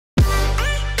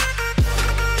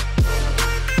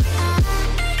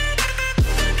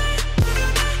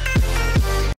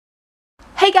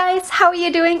Hey guys, how are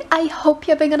you doing? I hope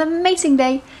you're having an amazing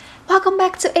day. Welcome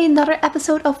back to another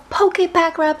episode of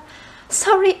PokéPack Grab.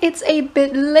 Sorry it's a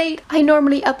bit late. I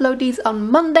normally upload these on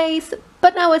Mondays,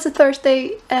 but now it's a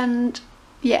Thursday and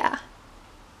yeah.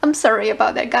 I'm sorry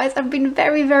about that guys, I've been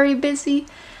very busy.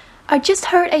 I just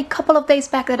heard a couple of days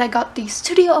back that I got the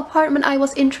studio apartment I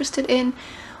was interested in.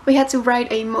 We had to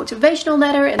write a motivational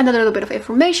letter and a little bit of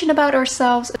information about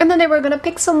ourselves. And then they were gonna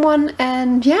pick someone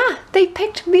and yeah, they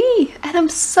picked me. And I'm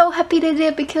so happy they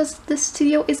did because the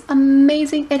studio is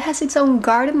amazing. It has its own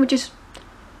garden, which is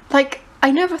like, I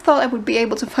never thought I would be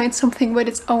able to find something with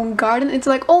its own garden. It's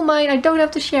like all mine, I don't have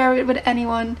to share it with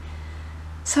anyone.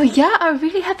 So yeah, I'm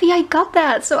really happy I got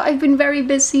that. So I've been very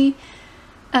busy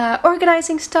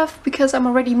organizing stuff because I'm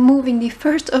already moving the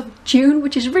 1st of June,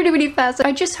 which is really fast.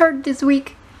 I just heard this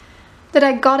week that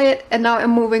I got it and now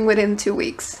I'm moving within 2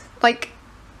 weeks. Like,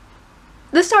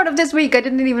 the start of this week I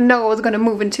didn't even know I was gonna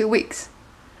move in 2 weeks.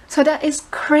 So that is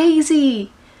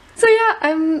crazy. So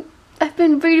yeah, I've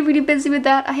been really busy with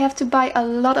that. I have to buy a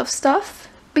lot of stuff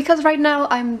because right now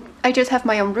I just have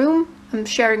my own room. I'm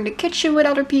sharing the kitchen with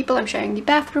other people, I'm sharing the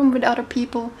bathroom with other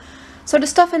people. So the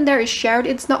stuff in there is shared,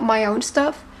 it's not my own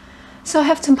stuff. So I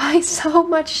have to buy so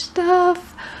much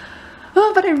stuff.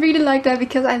 Oh, but I really like that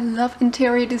because I love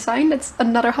interior design. That's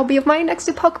another hobby of mine next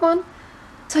to Pokemon.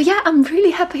 So yeah, I'm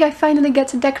really happy I finally get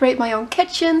to decorate my own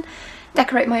kitchen,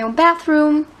 decorate my own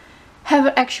bathroom, have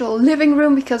an actual living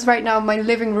room because right now my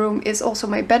living room is also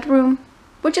my bedroom,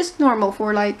 which is normal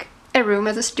for like a room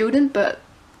as a student, but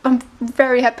I'm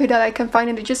very happy that I can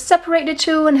finally just separate the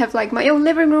two and have like my own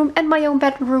living room and my own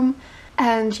bedroom.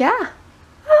 And yeah,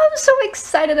 I'm so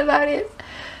excited about it.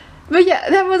 But yeah,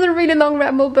 that was a really long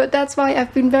ramble, but that's why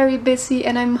I've been very busy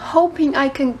and I'm hoping I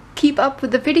can keep up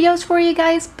with the videos for you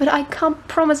guys, but I can't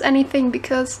promise anything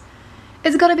because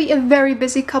it's gonna be a very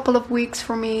busy couple of weeks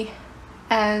for me.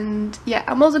 And yeah,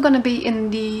 I'm also gonna be in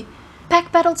the pack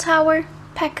battle tower,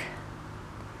 pack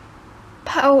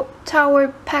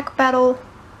battle.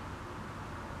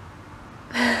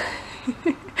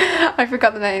 I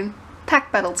forgot the name.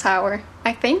 Pack battle tower,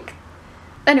 I think.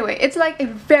 Anyway, it's like a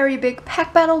very big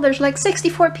pack battle. There's like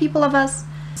 64 people of us,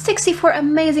 64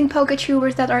 amazing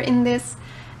Poketubers that are in this,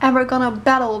 and we're gonna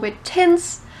battle with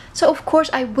tins. So of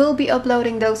course I will be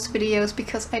uploading those videos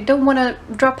because I don't want to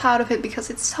drop out of it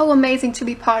because it's so amazing to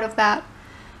be part of that.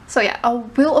 So yeah, I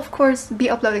will of course be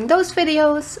uploading those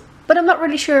videos, but I'm not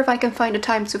really sure if I can find the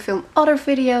time to film other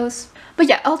videos. But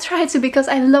yeah, I'll try to because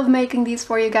I love making these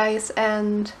for you guys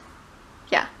and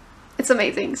yeah, it's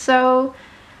amazing. So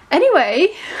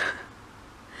anyway,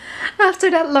 after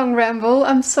that long ramble,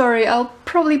 I'm sorry, I'll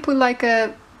probably put like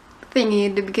a thingy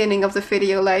at the beginning of the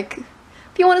video, like,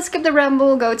 if you want to skip the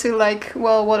ramble, go to like,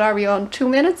 well, what are we on, 2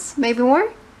 minutes? Maybe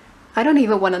more? I don't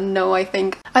even want to know, I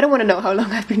think. I don't want to know how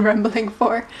long I've been rambling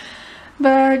for.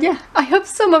 But yeah, I hope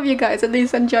some of you guys at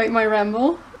least enjoyed my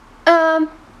ramble.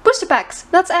 Booster packs!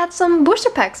 Let's add some booster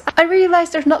packs! I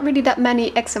realized there's not really that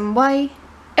many X and Y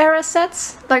era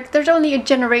sets. Like, there's only a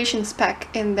generations pack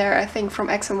in there, I think, from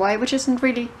X and Y, which isn't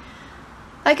really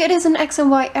like, it is an X and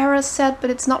Y era set,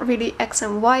 but it's not really X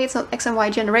and Y. It's not X and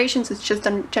Y generations, it's just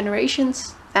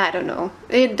generations. I don't know,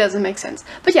 it doesn't make sense.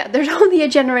 But yeah, there's only a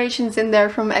generations in there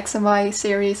from X and Y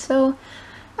series, so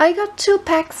I got 2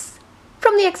 packs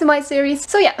from the X and Y series.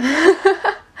 So yeah.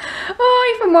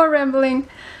 Oh, even more rambling.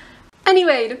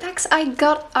 Anyway, the packs I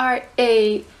got are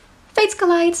a Fates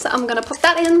Collide, so I'm gonna pop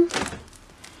that in.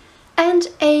 And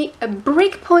a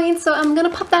breakpoint, so I'm gonna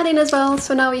pop that in as well.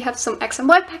 So now we have some X and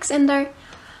Y packs in there.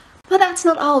 But that's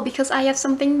not all, because I have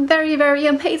something very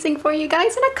amazing for you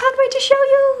guys and I can't wait to show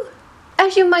you!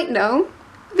 As you might know,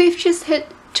 we've just hit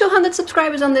 200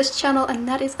 subscribers on this channel and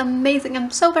that is amazing.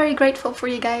 I'm so very grateful for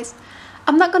you guys.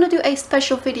 I'm not gonna do a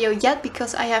special video yet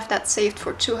because I have that saved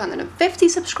for 250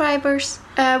 subscribers.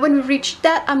 When we reach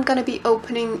that, I'm gonna be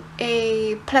opening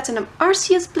a Platinum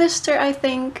Arceus blister, I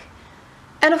think.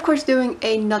 And of course doing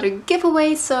another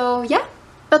giveaway, so yeah,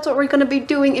 that's what we're gonna be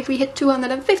doing if we hit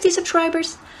 250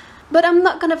 subscribers. But I'm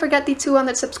not gonna forget the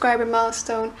 200 subscriber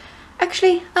milestone.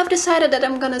 Actually, I've decided that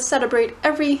I'm gonna celebrate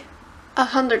every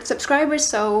 100 subscribers,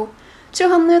 so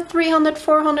 200, 300,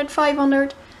 400,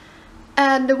 500.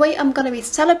 And the way I'm gonna be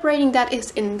celebrating that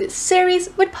is in this series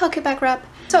with PokéPack Grab.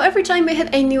 So every time we hit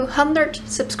a new 100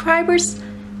 subscribers,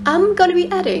 I'm gonna be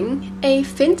adding a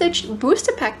vintage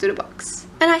booster pack to the box.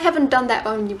 And I haven't done that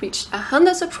when we reached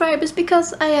 100 subscribers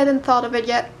because I hadn't thought of it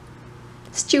yet.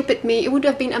 Stupid me, it would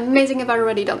have been amazing if I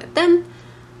already done it then.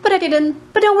 But I didn't.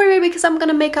 But don't worry because I'm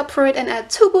gonna make up for it and add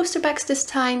 2 booster packs this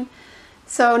time.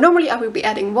 So normally I will be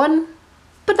adding 1,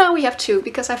 but now we have 2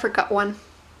 because I forgot one.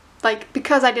 Like,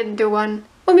 because I didn't do one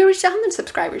when we reach 100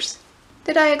 subscribers.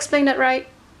 Did I explain that right?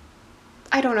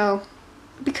 I don't know.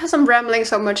 Because I'm rambling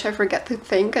so much, I forget to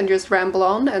think and just ramble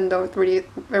on and don't really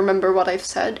remember what I've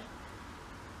said.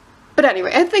 But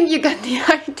anyway, I think you get the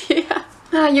idea.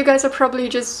 You guys are probably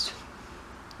just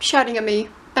shouting at me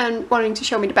and wanting to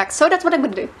show me the back, so that's what I'm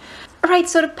gonna do. Alright,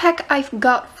 so the pack I've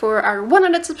got for our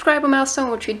 100 subscriber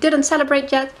milestone, which we didn't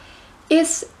celebrate yet,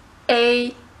 is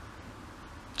a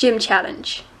gym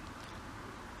challenge.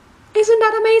 Isn't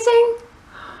that amazing?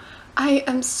 I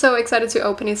am so excited to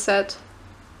open his set.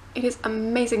 It is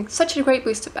amazing, such a great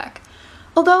booster pack.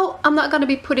 Although I'm not gonna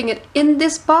be putting it in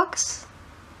this box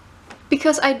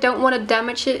because I don't want to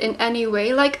damage it in any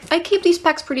way. Like, I keep these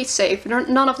packs pretty safe.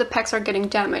 None of the packs are getting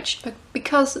damaged, but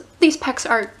because these packs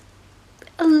are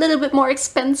a little bit more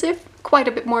expensive, quite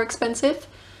a bit more expensive,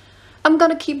 I'm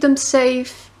gonna keep them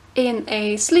safe in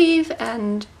a sleeve,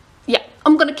 and yeah,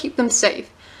 I'm gonna keep them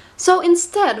safe. So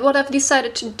instead, what I've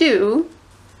decided to do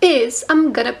is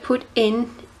I'm gonna put in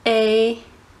a...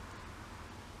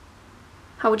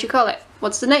 how would you call it?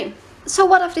 What's the name? So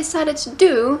what I've decided to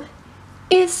do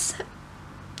is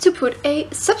to put a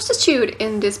substitute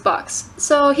in this box.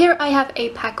 So here I have a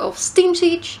pack of Steam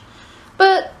Siege,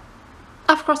 but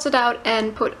I've crossed it out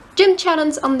and put Gym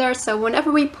Challenge on there, so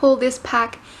whenever we pull this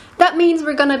pack, that means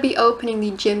we're gonna be opening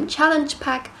the Gym Challenge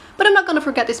pack. But I'm not gonna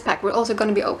forget this pack, we're also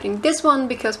gonna be opening this one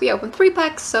because we opened 3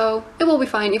 packs, so it will be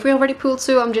fine. If we already pulled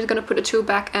 2, I'm just gonna put a 2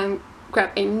 back and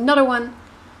grab another one.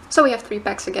 So we have 3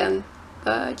 packs again.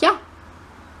 Yeah,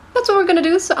 that's what we're gonna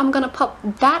do, so I'm gonna pop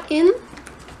that in.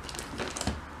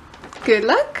 Good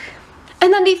luck!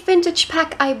 And then the vintage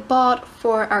pack I bought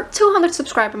for our 200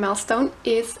 subscriber milestone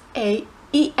is a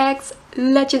EX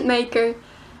Legend Maker.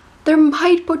 There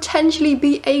might potentially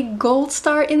be a gold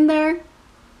star in there.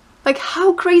 Like,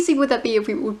 how crazy would that be if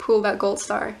we would pull that gold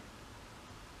star?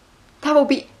 That would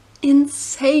be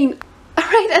insane.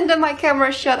 Alright, and then my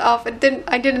camera shut off. I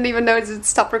didn't even notice it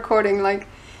stopped recording. Like,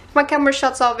 if my camera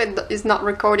shuts off, it is not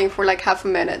recording for like half a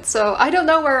minute. So I don't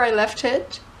know where I left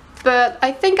it, but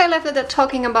I think I left it at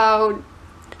talking about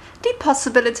the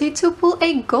possibility to pull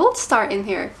a gold star in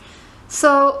here.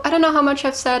 So I don't know how much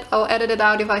I've said. I'll edit it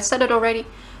out if I said it already.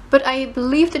 But I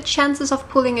believe the chances of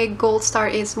pulling a gold star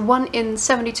is 1 in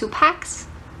 72 packs.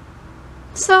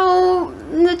 So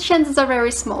the chances are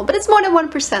very small, but it's more than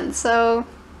 1%, so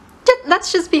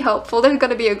let's just be hopeful. There's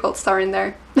gonna be a gold star in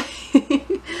there.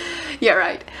 Yeah,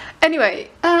 right. Anyway,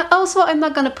 also I'm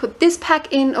not gonna put this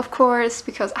pack in, of course,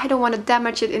 because I don't want to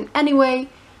damage it in any way.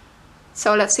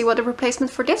 So let's see what the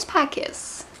replacement for this pack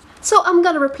is. So I'm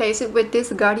gonna replace it with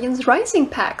this Guardians Rising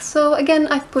pack. So again,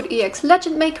 I've put EX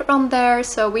Legend Maker on there,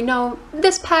 so we know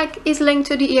this pack is linked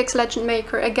to the EX Legend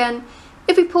Maker. Again,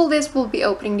 if we pull this, we'll be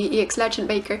opening the EX Legend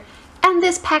Maker and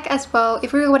this pack as well.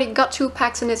 If we already got 2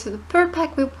 packs and this is the 3rd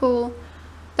pack we pull,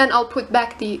 then I'll put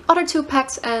back the other 2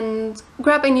 packs and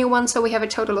grab a new one, so we have a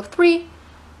total of 3.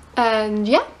 And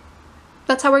yeah,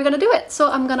 that's how we're gonna do it. So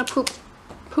I'm gonna poop.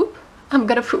 I'm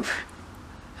gonna poop.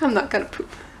 I'm not gonna poop.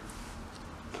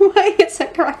 Why is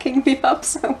it cracking me up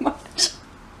so much?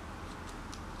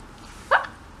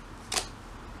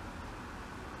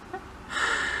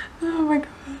 Oh my god.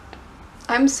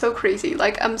 I'm so crazy.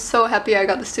 Like, I'm so happy I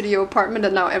got the studio apartment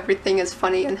and now everything is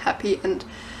funny and happy and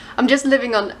I'm just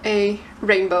living on a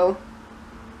rainbow,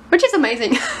 which is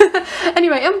amazing.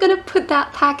 Anyway, I'm gonna put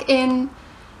that pack in.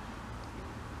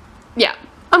 Yeah,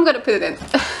 I'm gonna put it in.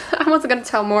 I wasn't gonna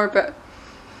tell more, but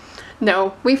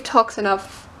no, we've talked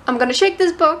enough. I'm gonna shake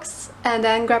this box and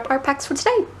then grab our packs for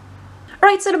today.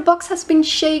 Alright, so the box has been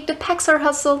shaked, the packs are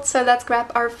hustled, so let's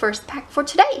grab our first pack for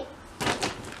today.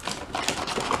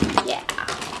 Yeah.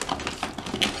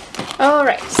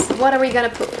 Alright, so what are we gonna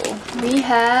pull? We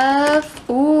have...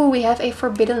 ooh, we have a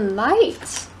Forbidden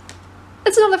Light.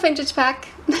 It's not a vintage pack.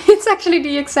 It's actually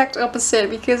the exact opposite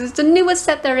because it's the newest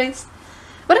set there is.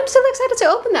 But I'm still excited to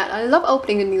open that. I love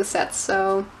opening the new sets,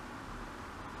 so...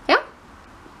 yeah.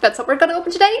 That's what we're gonna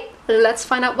open today. Let's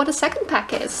find out what the second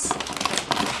pack is.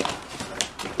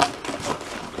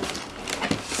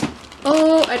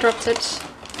 Oh, I dropped it.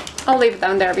 I'll leave it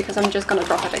down there because I'm just gonna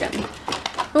drop it again.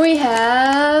 We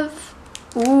have...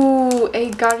 ooh,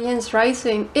 a Guardians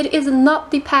Rising. It is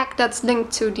not the pack that's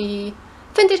linked to the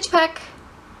vintage pack.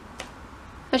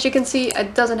 As you can see,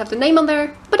 it doesn't have the name on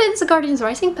there, but it is a Guardians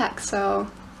Rising pack, so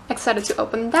excited to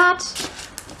open that.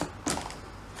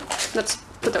 Let's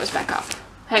put those back up.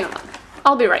 Hang on,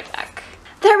 I'll be right back.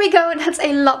 There we go, that's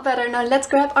a lot better. Now let's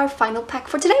grab our final pack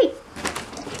for today.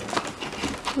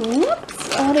 Whoops,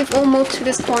 oh, they've all moved to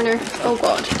this corner. Oh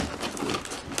god.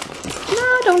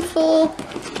 No, don't fall.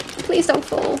 Please don't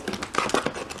fall.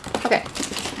 Okay.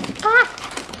 Ah!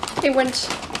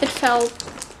 It fell.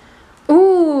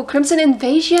 Ooh, Crimson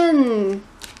Invasion!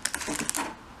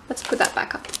 Let's put that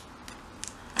back up.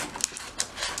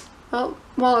 Oh,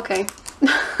 well, okay.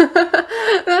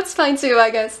 That's fine too, I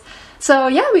guess. So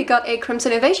yeah, we got a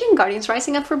Crimson Invasion, Guardians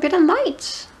Rising, and Forbidden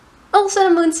Light. Also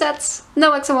the moon sets,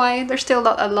 no X and Y, there's still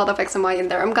not a lot of X and Y in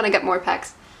there. I'm gonna get more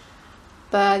packs.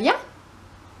 But yeah,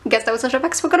 guess that was the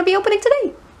packs we're gonna be opening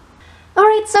today.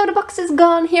 Alright, so the box is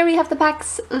gone, here we have the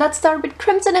packs. Let's start with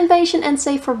Crimson Invasion and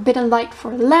save Forbidden Light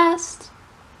for last.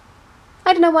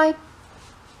 I don't know why.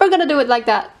 We're gonna do it like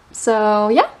that. So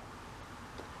yeah,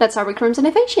 let's start with Crimson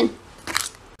Invasion.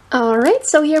 Alright,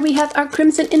 so here we have our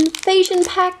Crimson Invasion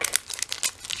pack.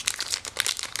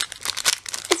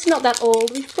 It's not that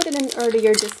old, we put it in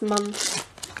earlier this month.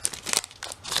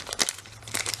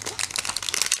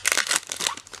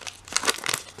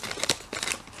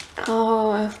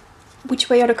 Oh, which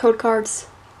way are the code cards?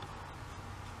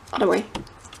 Other way.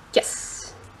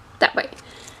 Yes, that way.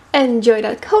 Enjoy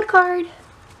that code card.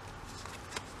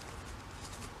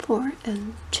 4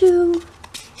 and 2.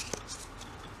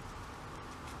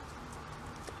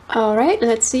 Alright,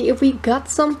 let's see if we got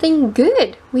something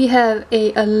good. We have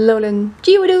a Alolan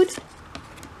Geodude,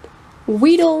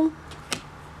 Weedle,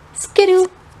 Skidoo,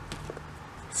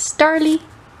 Starly,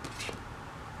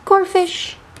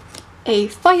 Corphish, a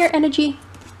Fire Energy,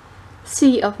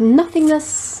 Sea of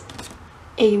Nothingness,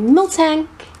 a Miltank,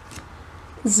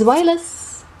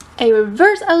 Zweilous, a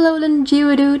Reverse Alolan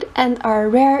Geodude, and our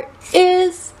rare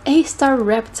is a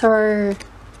Staraptor.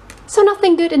 So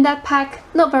nothing good in that pack,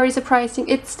 not very surprising,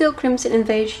 it's still Crimson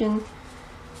Invasion.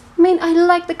 I mean, I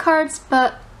like the cards,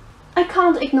 but I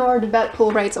can't ignore the bad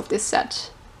pull rates of this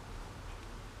set.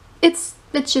 It's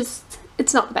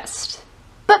not the best.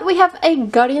 But we have a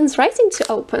Guardians Rising to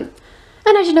open.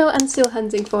 And as you know, I'm still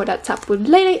hunting for that Tapu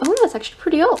Lele. Oh, that's actually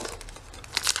pretty old.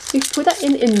 We put that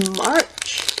in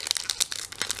March.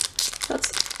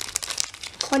 That's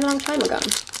quite a long time ago.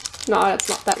 No, that's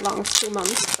not that long, it's 2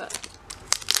 months, but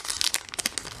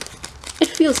it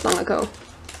feels long ago.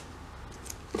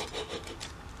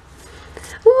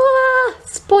 Wah,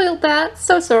 spoiled that,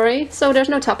 so sorry. So there's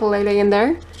no Tapu Lele in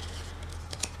there.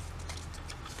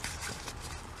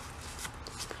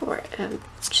 4 and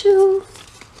 2.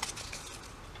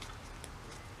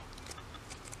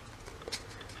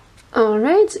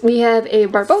 Alright, we have a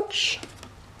Barboach,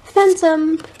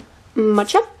 Phantom,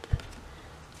 Machop,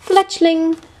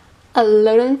 Fletchling,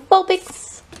 Alolan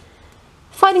Vulpix,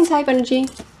 Fighting type Energy,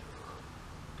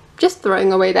 just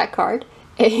throwing away that card,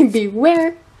 a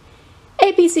Beware,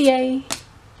 a PCA,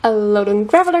 a Alolan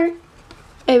Graveler,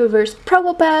 a Reverse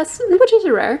Probopass, which is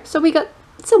a rare, so we got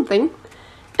something.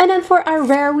 And then for our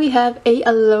rare we have a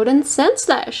Alolan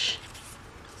Sandslash.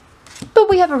 But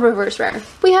we have a reverse rare.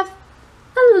 We have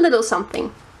a little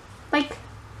something, like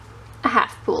a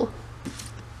half pull.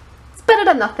 It's better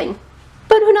than nothing.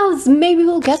 But who knows, maybe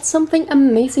we'll get something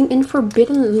amazing in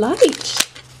Forbidden Light.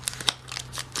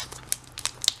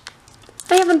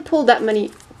 I haven't pulled that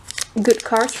many good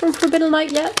cards from Forbidden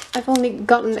Light yet. I've only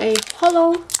gotten a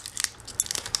holo.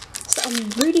 So I'm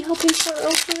really hoping for an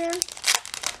ultra rare.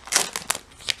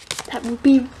 That would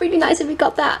be really nice if we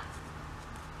got that.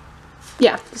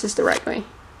 Yeah, this is the right way.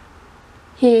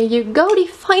 Here you go, the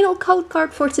final code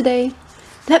card for today.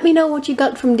 Let me know what you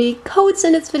got from the codes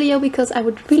in this video, because I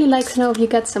would really like to know if you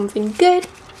got something good.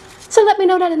 So let me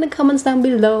know that in the comments down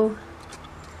below.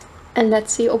 And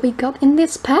let's see what we got in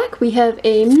this pack. We have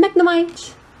a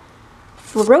Magnemite,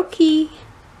 Froakie,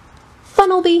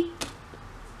 Funnelby.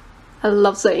 I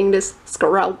love saying this,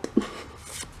 Scralp.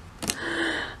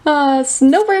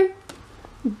 Snover,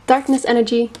 Darkness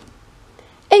Energy,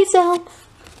 Azelf,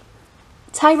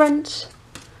 Tyrant,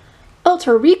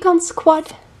 Ultra Recon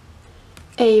Squad,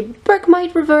 a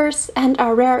Bergmite Reverse, and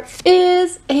our rare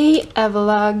is a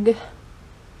Avalugg.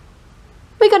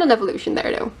 We got an evolution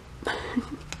there though.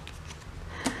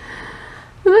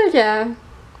 But yeah,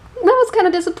 that was kind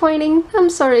of disappointing. I'm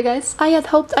sorry guys. I had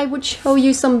hoped I would show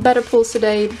you some better pulls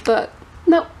today, but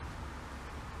no.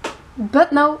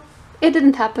 It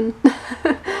didn't happen.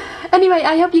 Anyway,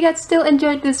 I hope you guys still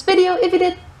enjoyed this video. If you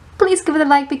did, please give it a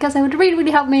like, because that would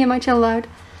really help me and my channel out.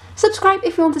 Subscribe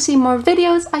if you want to see more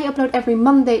videos. I upload every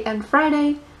Monday and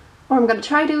Friday, or I'm gonna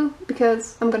try to,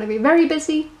 because I'm gonna be very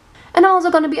busy. And I'm also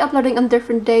gonna be uploading on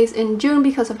different days in June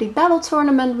because of the battle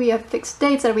tournament. We have fixed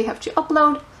dates that we have to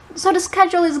upload, so the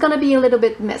schedule is gonna be a little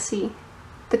bit messy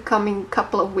the coming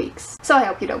couple of weeks. So I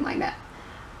hope you don't mind that.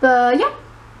 But yeah,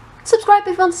 subscribe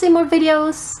if you want to see more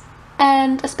videos,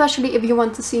 and especially if you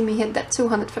want to see me hit that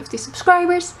 250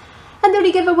 subscribers and do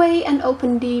the giveaway and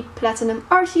open the Platinum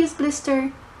Arceus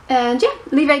blister And yeah,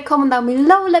 leave a comment down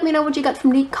below, let me know what you got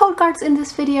from the code cards in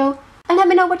this video. And let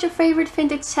me know what your favorite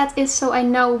vintage set is so I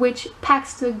know which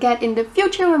packs to get in the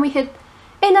future when we hit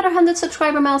another 100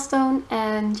 subscriber milestone.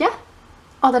 And yeah,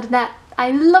 other than that,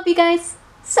 I love you guys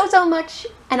so much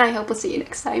and I hope I'll see you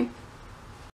next time.